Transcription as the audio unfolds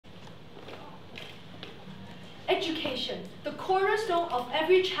education, the cornerstone of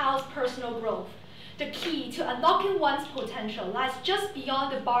every child's personal growth. The key to unlocking one's potential lies just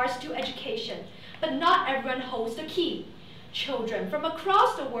beyond the bars to education, but not everyone holds the key. Children from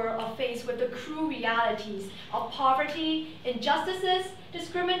across the world are faced with the cruel realities of poverty, injustices,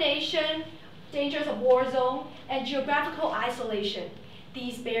 discrimination, dangers of war zone, and geographical isolation.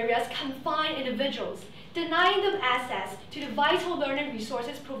 These barriers confine individuals, denying them access to the vital learning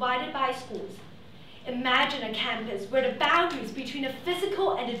resources provided by schools. Imagine a campus where the boundaries between the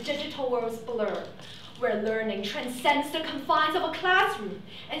physical and the digital worlds blur, where learning transcends the confines of a classroom,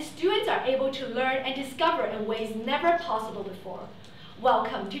 and students are able to learn and discover in ways never possible before.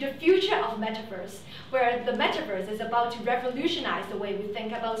 Welcome to the future of Metaverse, where the Metaverse is about to revolutionize the way we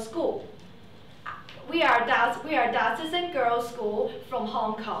think about school. We are Diocesan Girls School from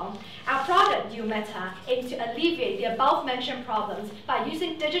Hong Kong. Our product, UMeta, aims to alleviate the above-mentioned problems by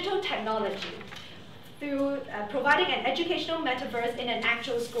using digital technology through providing an educational metaverse in an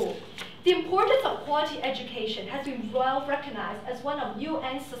actual school. The importance of quality education has been well recognized as one of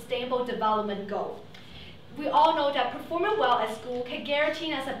UN's Sustainable Development Goals. We all know that performing well at school can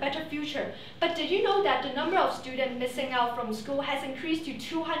guarantee us a better future, but did you know that the number of students missing out from school has increased to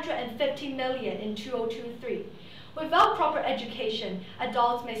 250 million in 2023? Without proper education,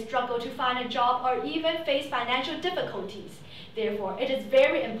 adults may struggle to find a job or even face financial difficulties. Therefore, it is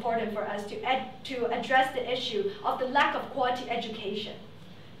very important for us to address the issue of the lack of quality education.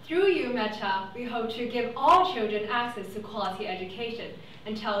 Through UMeta, we hope to give all children access to quality education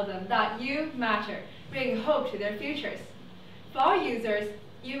and tell them that you matter, bringing hope to their futures. For our users,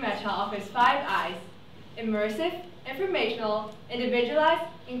 UMeta offers 5 I's: immersive, informational, individualized,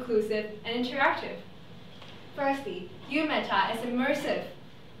 inclusive, and interactive. Firstly, UMeta is immersive.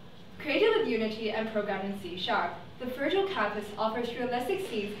 Created with Unity and programmed in C#, the virtual campus offers realistic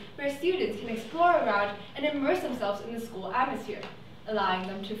scenes where students can explore around and immerse themselves in the school atmosphere, allowing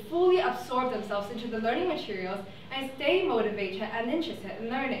them to fully absorb themselves into the learning materials and stay motivated and interested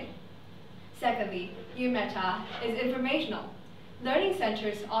in learning. Secondly, UMeta is informational. Learning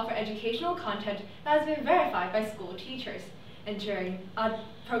centers offer educational content that has been verified by school teachers, ensuring a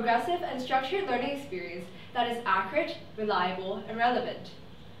progressive and structured learning experience that is accurate, reliable, and relevant.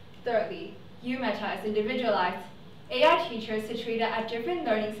 Thirdly, UMeta is individualized. AI teachers situated at different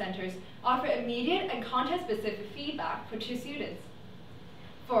learning centers offer immediate and content-specific feedback for students.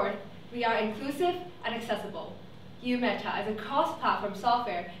 Fourth, we are inclusive and accessible. UMeta is a cross-platform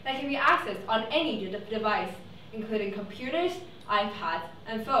software that can be accessed on any device, including computers, iPads,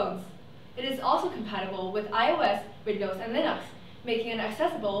 and phones. It is also compatible with iOS, Windows, and Linux, making it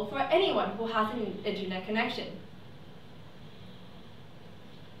accessible for anyone who has an internet connection.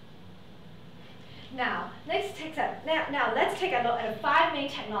 Now, let's take a look at the 5 main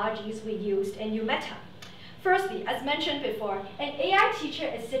technologies we used in UMeta. Firstly, as mentioned before, an AI teacher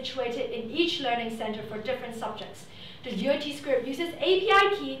is situated in each learning center for different subjects. The Unity script uses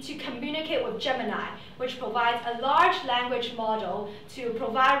APICTA to communicate with Gemini, which provides a large language model to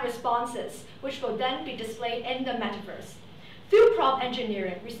provide responses, which will then be displayed in the Metaverse. Through prompt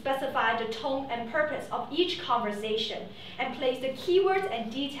engineering, we specify the tone and purpose of each conversation and place the keywords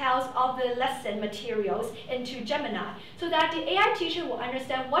and details of the lesson materials into Gemini so that the AI teacher will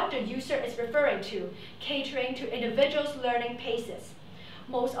understand what the user is referring to, catering to individuals' learning paces.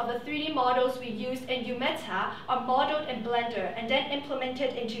 Most of the 3D models we used in UMeta are modeled in Blender and then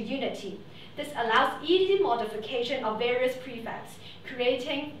implemented into Unity. This allows easy modification of various prefabs,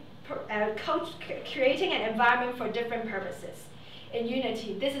 creating an environment for different purposes. In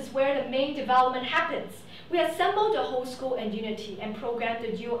Unity, this is where the main development happens. We assembled the whole school in Unity and programmed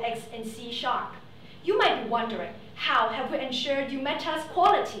the UX in C#. You might be wondering, how have we ensured UMeta's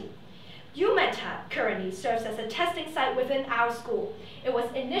quality? UMeta currently serves as a testing site within our school. It was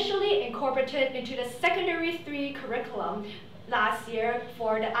initially incorporated into the Secondary 3 curriculum last year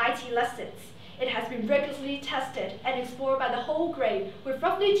for the IT lessons. It has been rigorously tested and explored by the whole grade with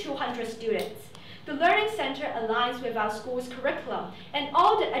roughly 200 students. The Learning Center aligns with our school's curriculum, and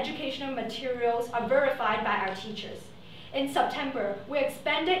all the educational materials are verified by our teachers. In September, we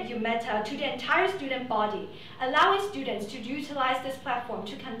expanded UMeta to the entire student body, allowing students to utilize this platform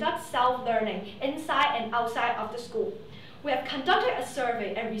to conduct self-learning inside and outside of the school. We have conducted a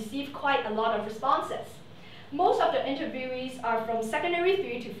survey and received quite a lot of responses. Most of the interviewees are from secondary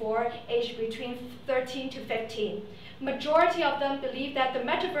 3 to 4, aged between 13 to 15. Majority of them believe that the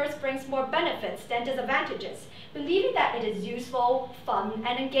Metaverse brings more benefits than disadvantages, believing that it is useful, fun,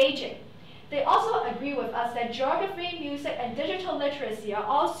 and engaging. They also agree with us that geography, music, and digital literacy are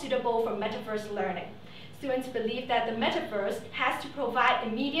all suitable for Metaverse learning. Students believe that the Metaverse has to provide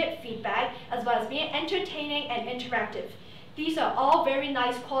immediate feedback as well as being entertaining and interactive. These are all very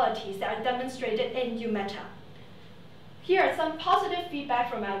nice qualities that are demonstrated in UMeta. Here are some positive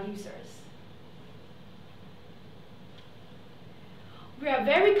feedback from our users. We are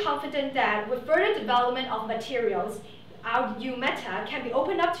very confident that with further development of materials, our UMeta can be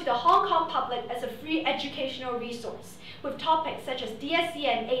opened up to the Hong Kong public as a free educational resource with topics such as DSE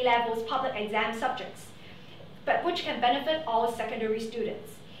and A-levels public exam subjects, but which can benefit all secondary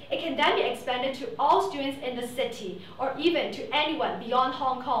students. It can then be expanded to all students in the city or even to anyone beyond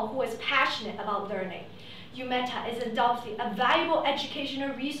Hong Kong who is passionate about learning. UMeta is undoubtedly a valuable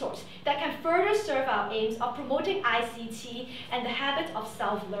educational resource that can further serve our aims of promoting ICT and the habit of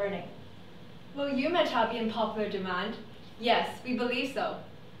self-learning. Will UMeta be in popular demand? Yes, we believe so.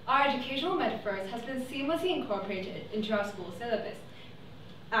 Our educational metaverse has been seamlessly incorporated into our school syllabus,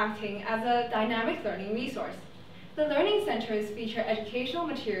 acting as a dynamic learning resource. The learning centers feature educational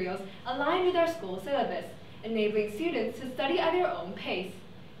materials aligned with our school syllabus, enabling students to study at their own pace.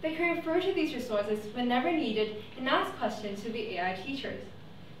 They can refer to these resources whenever needed and ask questions to the AI teachers.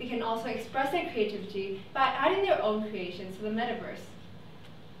 They can also express their creativity by adding their own creations to the metaverse.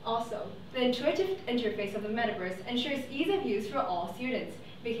 Also, the intuitive interface of the metaverse ensures ease of use for all students,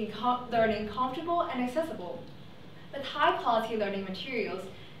 making learning comfortable and accessible. With high-quality learning materials,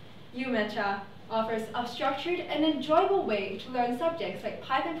 UMeta offers a structured and enjoyable way to learn subjects like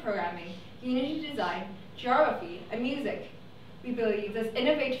Python programming, Unity design, geography, and music. We believe this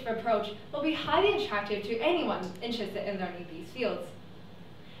innovative approach will be highly attractive to anyone interested in learning these fields.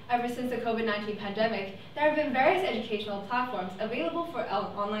 Ever since the COVID-19 pandemic, there have been various educational platforms available for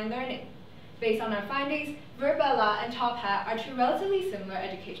online learning. Based on our findings, Verbella and Top Hat are two relatively similar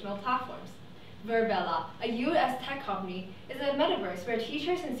educational platforms. Verbella, a US tech company, is a metaverse where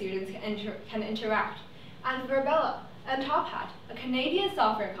teachers and students can interact. And Verbella and Top Hat, a Canadian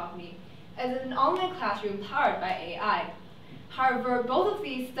software company, is an online classroom powered by AI. However, both of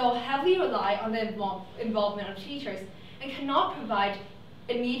these still heavily rely on the involvement of teachers and cannot provide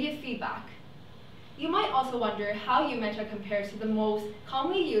immediate feedback. You might also wonder how UMeta compares to the most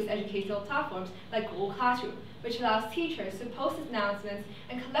commonly used educational platforms like Google Classroom, which allows teachers to post announcements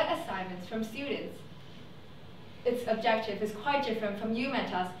and collect assignments from students. Its objective is quite different from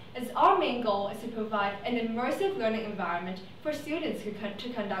UMeta's, as our main goal is to provide an immersive learning environment for students to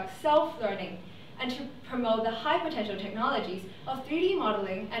conduct self-learning and to promote the high potential technologies of 3D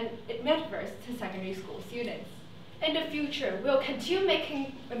modeling and Metaverse to secondary school students. In the future, we'll continue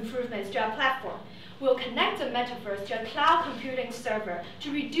making improvements to our platform. We'll connect the Metaverse to a cloud computing server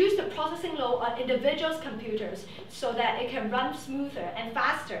to reduce the processing load on individuals' computers so that it can run smoother and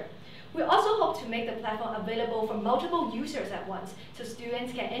faster. We also hope to make the platform available for multiple users at once so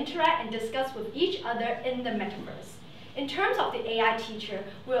students can interact and discuss with each other in the Metaverse. In terms of the AI teacher,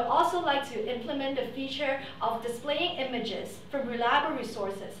 we'll also like to implement the feature of displaying images from reliable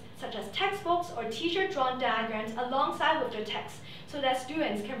resources, such as textbooks or teacher-drawn diagrams alongside with the text, so that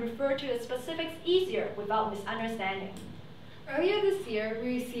students can refer to the specifics easier without misunderstanding. Earlier this year,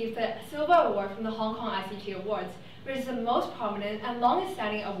 we received the Silver Award from the Hong Kong ICT Awards, which is the most prominent and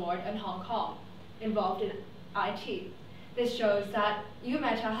longest-standing award in Hong Kong involved in IT. This shows that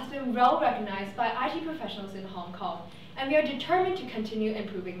UMeta has been well recognized by IT professionals in Hong Kong, and we are determined to continue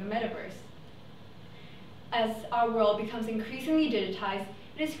improving the metaverse. As our world becomes increasingly digitized,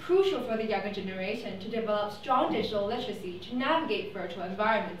 it is crucial for the younger generation to develop strong digital literacy to navigate virtual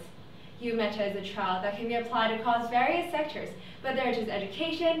environments. UMeta is a trial that can be applied across various sectors, whether it is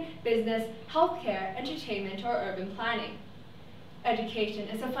education, business, healthcare, entertainment, or urban planning. Education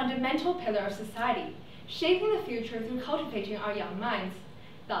is a fundamental pillar of society, shaping the future through cultivating our young minds.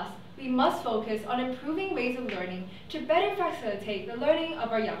 Thus, we must focus on improving ways of learning to better facilitate the learning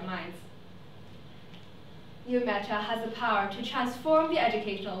of our young minds. UMeta has the power to transform the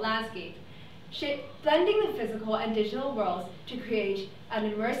educational landscape, blending the physical and digital worlds to create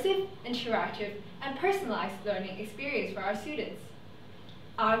an immersive, interactive, and personalized learning experience for our students.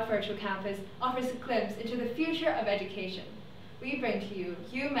 Our virtual campus offers a glimpse into the future of education. We bring to you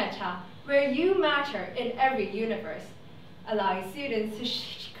UMeta, where you matter in every universe, allowing students to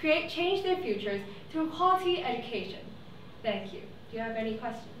change their futures through quality education. Thank you. Do you have any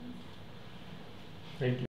questions? Thank you.